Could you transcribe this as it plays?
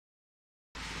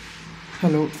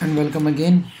Hello and welcome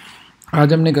again.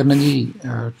 आज हमने करना जी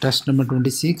टेस्ट नंबर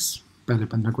 26। पहले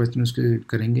 15 क्वेश्चन उसके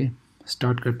करेंगे।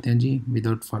 स्टार्ट करते हैं जी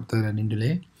without further any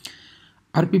delay.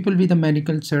 Are people with a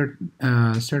medical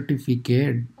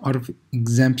certificate और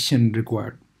exemption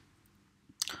required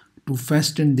to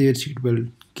फेस्टन there seat belt?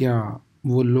 क्या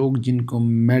वो लोग जिनको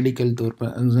मेडिकल तौर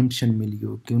पर एग्जाम्पशन मिली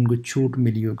हो, कि उनको छूट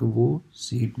मिली हो कि वो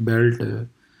सीट बेल्ट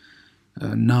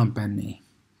ना पहने,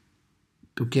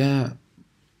 तो क्या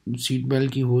सीट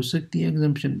बेल्ट की हो सकती है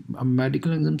एग्जाम्पशन? अब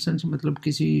मेडिकल एग्जाम्पशन से मतलब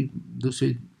किसी दूसरे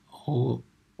हो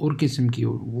और किस्म की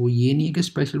हो, वो ये नहीं है कि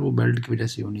स्पेशल वो बेल्ट की वजह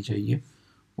से होनी चाहिए,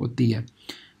 होती है,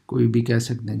 कोई भी कह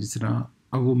सकते हैं। जिस तरह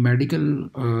अब वो मेडिकल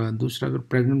दूसरा अगर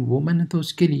प्रेग्नेंट वोमेन है तो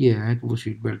उसके लिए है कि वो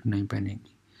सीट बेल्ट नहीं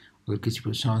पहनेगी। अगर किसी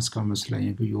को सांस का मसला है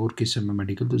या कोई और किस्म में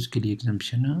मेडिकल, तो उसके लिए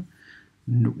एग्जाम्पशन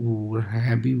वो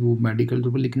है भी वो मेडिकल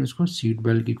तो, लेकिन उसको सीट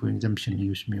बेल्ट की कोई एग्जाम्पशन नहीं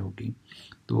उसमें होगी,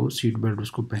 तो सीट बेल्ट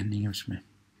उसको पहननी है उसमें।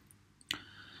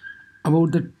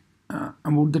 About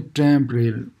the tramp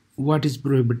rail, what is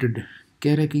prohibited?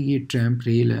 कह रहा है कि ये ट्रैम्प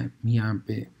रेल है यहाँ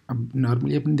पे। अब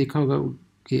नॉर्मली आपने देखा होगा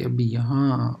कि अभी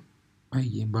यहाँ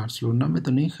ये बार्सिलोना में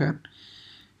तो नहीं, खैर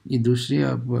ये दूसरे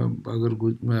आप अगर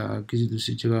किसी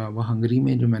दूसरी जगह, वह हंगरी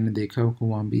में जो मैंने देखा हो,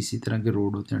 वहाँ भी इसी तरह के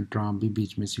रोड होते हैं, ट्राम भी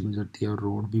बीच में से गुजरती है और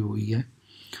रोड भी वही है।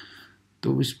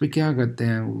 तो इस पर क्या कहते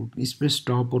हैं, इस पर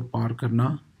स्टॉप और पार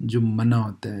करना जो मना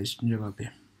होता है इस जगह पे।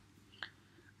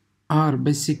 Are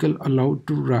bicycle allowed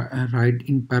to ride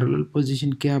in parallel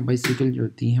position? क्या बाइसिकल जो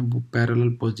होती हैं वो पैरेलल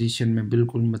पोजीशन में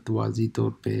बिल्कुल मतवाजी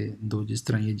तौर पे दो, जिस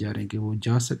तरह ये जा रहे हैं, कि वो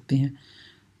जा सकते हैं?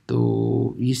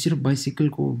 तो ये सिर्फ बाइसिकल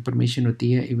को परमिशन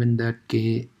होती है, इवन दैट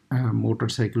के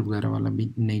मोटरसाइकिल वगैरह वाला भी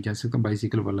नहीं जा सकता,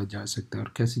 बाइसिकल वाला जा सकता है।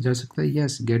 और कैसे जा सकता है?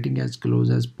 Yes, getting as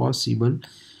close as possible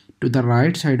to the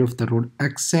right side of the road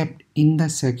except in the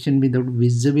section without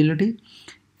visibility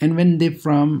and when they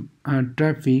from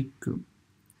traffic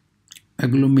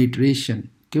agglomeration,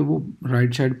 कि वो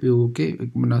राइट साइड पे होके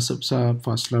एक मुनासिब सा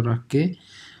फासला रख के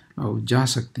जा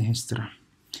सकते हैं इस तरह।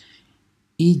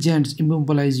 Agents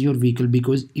immobilize your vehicle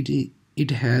because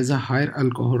it has a higher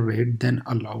alcohol rate than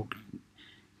allowed.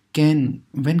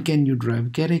 When can you drive?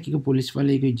 कह रहे हैं कि पुलिस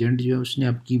वाले एक एजेंट जो है उसने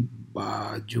आपकी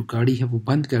जो गाड़ी है वो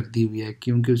बंद कर दी हुई है,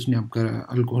 क्योंकि उसने आपका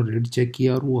अल्कोहल रेट चेक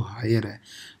किया और वो हायर है।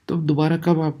 तो दोबारा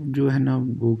कब आप जो है ना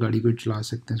वो गाड़ी को चला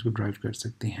सकते हैं, उसको ड्राइव कर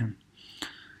सकते हैं?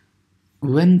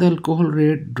 When the alcohol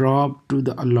rate drop to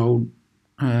the allowed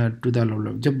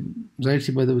level, जब जाहिर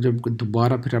सी बात है जब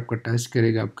दोबारा फिर आपका टेस्ट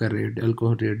करेगा, आपका रेट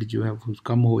अल्कोहल रेट जो है वो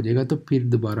कम हो जाएगा, तो फिर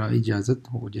दोबारा इजाज़त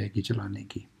हो जाएगी चलाने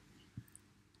की।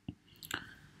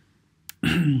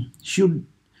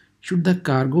 should the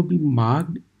cargo be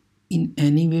marked in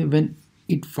any way when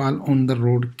it fall on the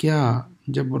road? क्या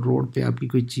जब रोड पे आपकी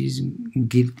कोई चीज़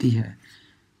गिरती है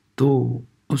तो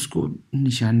उसको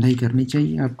निशानदेही करनी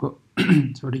चाहिए आपको?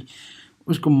 सॉरी,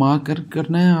 उसको मार्क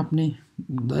करना है आपने,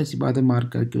 ऐसी बात है, मार्क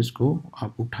करके उसको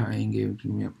आप उठाएंगे।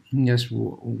 यस,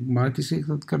 वो मार्क इसके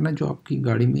साथ करना है जो आपकी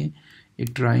गाड़ी में एक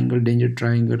ट्राइंगल, डेंजर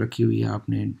ट्राइंगल रखी हुई है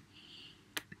आपने,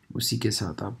 उसी के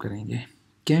साथ आप करेंगे।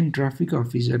 Can traffic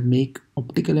officer make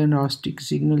optical and ऑस्टिक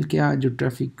signal? क्या जो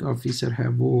ट्रैफिक ऑफिसर है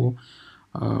वो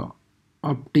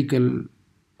ऑप्टिकल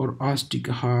और ऑस्टिक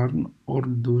हॉर्न और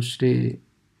दूसरे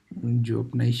जो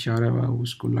अपना इशारा हुआ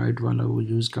उसको लाइट वाला वो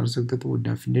यूज़ कर सकते? तो वो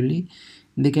definitely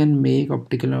they can make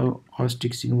optical और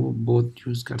ऑस्टिक सिग्नल, वो बहुत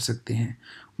यूज़ कर सकते हैं।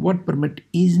 What permit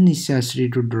is necessary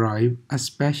to drive a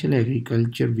special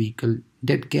agriculture vehicle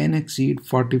that can exceed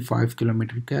 45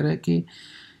 kilometre? कह रहा है कि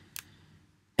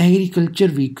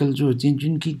एग्रीकल्चर व्हीकल जो होती हैं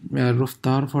जिनकी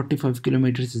रफ्तार 45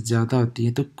 किलोमीटर से ज़्यादा होती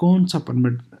है, तो कौन सा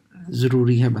परमिट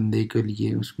ज़रूरी है बंदे के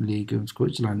लिए उसको लेके उसको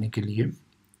चलाने के लिए?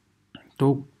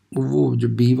 तो वो जो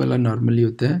बी वाला नॉर्मली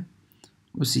होता है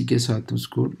उसी के साथ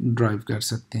उसको ड्राइव कर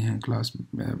सकते हैं। क्लास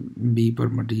बी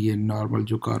परमिट ये नॉर्मल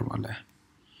जो कार वाला है।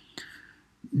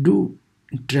 Do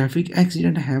traffic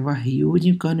accident have a huge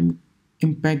economic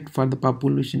impact for the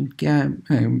population? क्या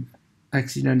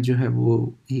एक्सीडेंट जो है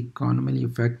वो इकोनॉमिकली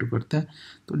इफेक्ट करता है?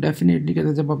 तो डेफिनेटली कहता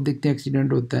है, जब आप देखते हैं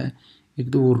एक्सीडेंट होता है,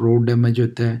 एक तो वो रोड डैमेज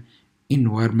होता है,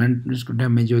 इन्वायरमेंट उसको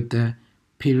डैमेज होता है,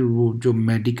 फिर वो जो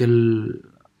मेडिकल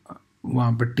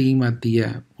वहाँ पर टीम आती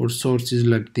है और सोर्सेज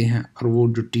लगते हैं, और वो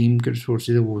जो टीम के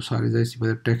सोर्सेज है वो सारे जैसे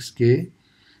पता टैक्स के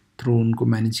थ्रू उनको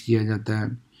मैनेज किया जाता है,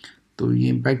 तो ये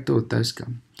इम्पैक्ट तो होता है इसका।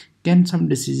 Can some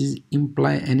diseases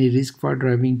imply any risk for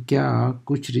driving? क्या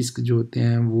कुछ रिस्क जो होते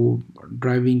हैं वो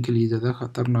ड्राइविंग के लिए ज़्यादा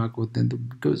ख़तरनाक होते हैं? तो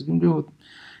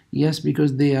क्योंकि yes,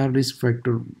 because they are risk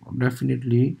factor.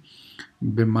 Definitely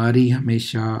बीमारी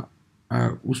हमेशा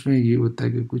उसमें ये होता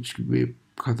है कि कुछ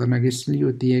ख़तरनाक इसलिए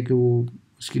होती है कि वो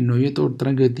उसकी नोयत और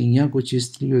तरह की होती हैं, या कुछ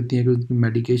इसलिए होती हैं कि उनकी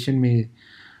मेडिकेशन में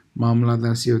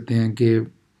मामला ऐसे होते हैं कि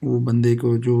वो बंदे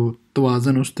को जो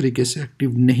तवाज़न उस तरीके से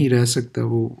एक्टिव नहीं रह सकता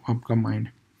वो आपका mind.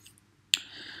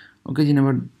 Okay ji,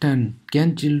 number 10,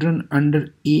 can children under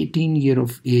 18 year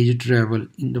of as travel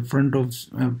in the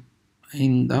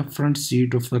front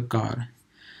seat of the car.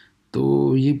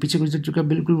 तो ये पीछे गुजर चुका,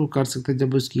 बिल्कुल वो कर सकता है।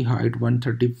 जब उसकी हाइट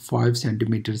 135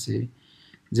 सेंटीमीटर से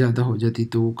ज़्यादा हो जाती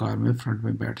तो वो कार में फ्रंट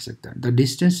में बैठ सकता है। The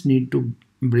distance need to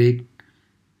break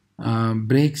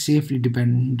break safely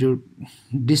depend, जो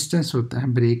डिस्टेंस होता है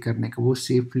ब्रेक करने का वो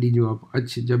सेफली जो आप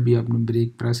अच्छे जब भी आपने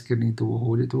ब्रेक प्रेस करनी तो वो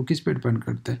हो जाए, तो वो किस पे डिपेंड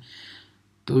करता है।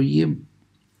 तो ये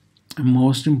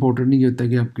मोस्ट इम्पॉर्टेंट नहीं होता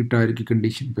कि आपकी टायर की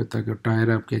कंडीशन पे होता है। अगर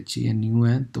टायर आपकी अच्छी है, न्यू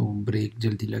है, तो ब्रेक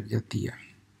जल्दी लग जाती है।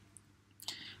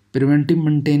 Preventive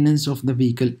maintenance of the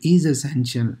vehicle is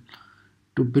essential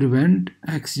to prevent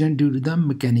accident due to the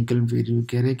mechanical failure.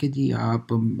 कह रहे हैं कि जी आप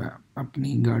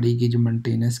अपनी गाड़ी की जो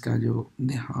मेंटेनेंस का जो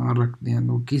ध्यान रखते हैं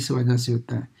वो किस वजह से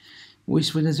होता है, वो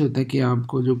इस वजह से होता है कि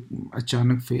आपको जो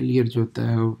अचानक फेलियर जो होता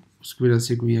है उसकी वजह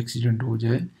से कोई एक्सीडेंट हो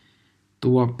जाए तो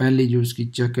वो आप पहले जो उसकी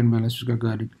चेक एंड बैलेंस उसका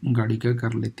गाड़ी का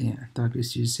कर लेते हैं ताकि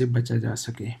इस चीज़ से बचा जा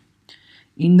सके।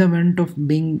 In the event of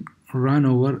being run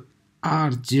over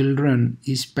are children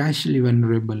specially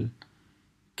vulnerable.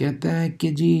 कहता है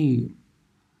कि जी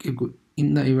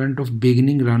in the event of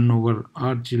beginning run over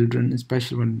are children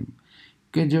special one,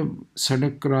 कि जब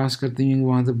सड़क क्रॉस करते हैं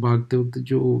वहाँ से भागते वक्त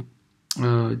जो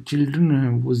चिल्ड्रन हैं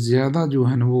वो ज़्यादा जो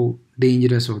है ना वो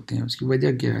डेंजरस होते हैं। उसकी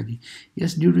वजह क्या है जी?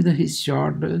 Yes, due to the his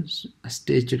short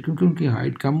stature, क्योंकि उनकी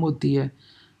हाइट कम होती है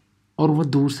और वो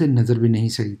दूर से नज़र भी नहीं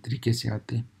सही तरीके से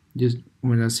आते, जिस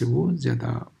वजह से वो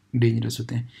ज़्यादा डेंजरस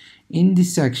होते हैं। In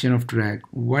this section of track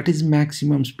what is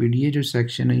maximum speed, ये जो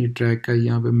सेक्शन है ये ट्रैक का,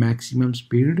 यहाँ पे मैक्सिमम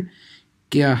स्पीड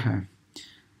क्या है?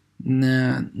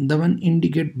 The one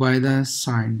indicate by the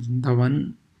sign, the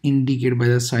one indicate by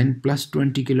the sign plus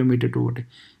 20 kilometre to vote,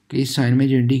 कि इस साइन में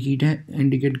जो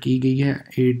इंडिकेट की गई है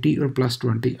 80 और प्लस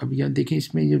 20। अब यहाँ देखिए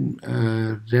इसमें जो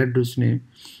रेड उसने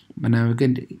बनाया हुआ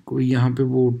कि कोई यहाँ पे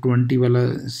वो 20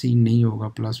 वाला सीन नहीं होगा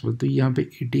प्लस वो, तो यहाँ पे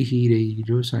 80 ही रहेगी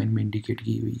जो साइन में इंडिकेट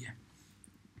की हुई है।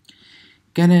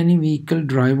 Can any vehicle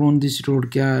drive on this road,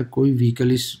 क्या कोई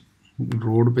व्हीकल इस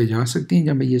रोड पे जा सकती है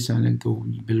जब ये साइन है? तो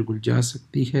बिल्कुल जा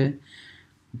सकती है।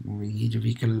 ये जो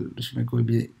व्हीकल उसमें कोई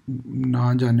भी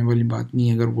ना जाने वाली बात नहीं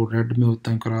है। अगर वो रेड में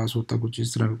होता है, क्रॉस होता, कुछ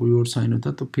इस तरह का कोई और साइन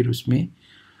होता तो फिर उसमें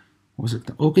हो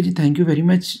सकता है। Okay ji, thank you very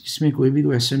much. इसमें कोई भी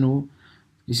क्वेश्चन हो,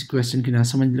 किसी क्वेश्चन की ना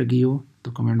समझ लगी हो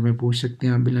तो कमेंट में पूछ सकते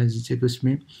हैं आप बिना झिझक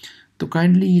उसमें। तो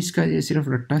काइंडली इसका ये सिर्फ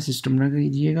रट्टा सिस्टम ना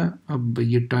कीजिएगा। अब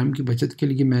ये टाइम की बचत के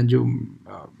लिए मैं जो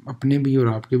अपने भी और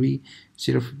आपके भी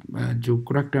सिर्फ जो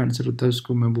करेक्ट आंसर होता है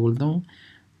उसको मैं बोलता हूँ।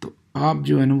 तो आप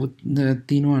जो है ना वो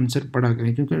तीनों आंसर पढ़ा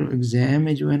करें, क्योंकि एग्ज़ाम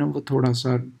में जो है ना वो थोड़ा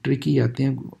सा ट्रिकी आते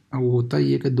हैं। वो होता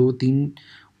ही है कि 2-3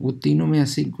 वो तीनों में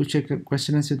ऐसे कुछ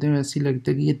क्वेश्चन ऐसे होते हैं ऐसे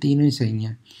लगता है कि ये तीनों ही सही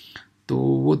हैं, तो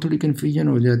वो थोड़ी कन्फ्यूजन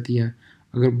हो जाती है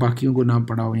अगर बाकियों को ना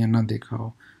पढ़ा हो या ना देखा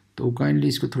हो। तो काइंडली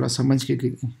इसको थोड़ा समझ के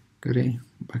करें,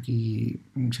 बाकी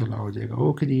इंशाल्लाह हो जाएगा।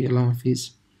 ओके जी, अल्लाह हाफिज़।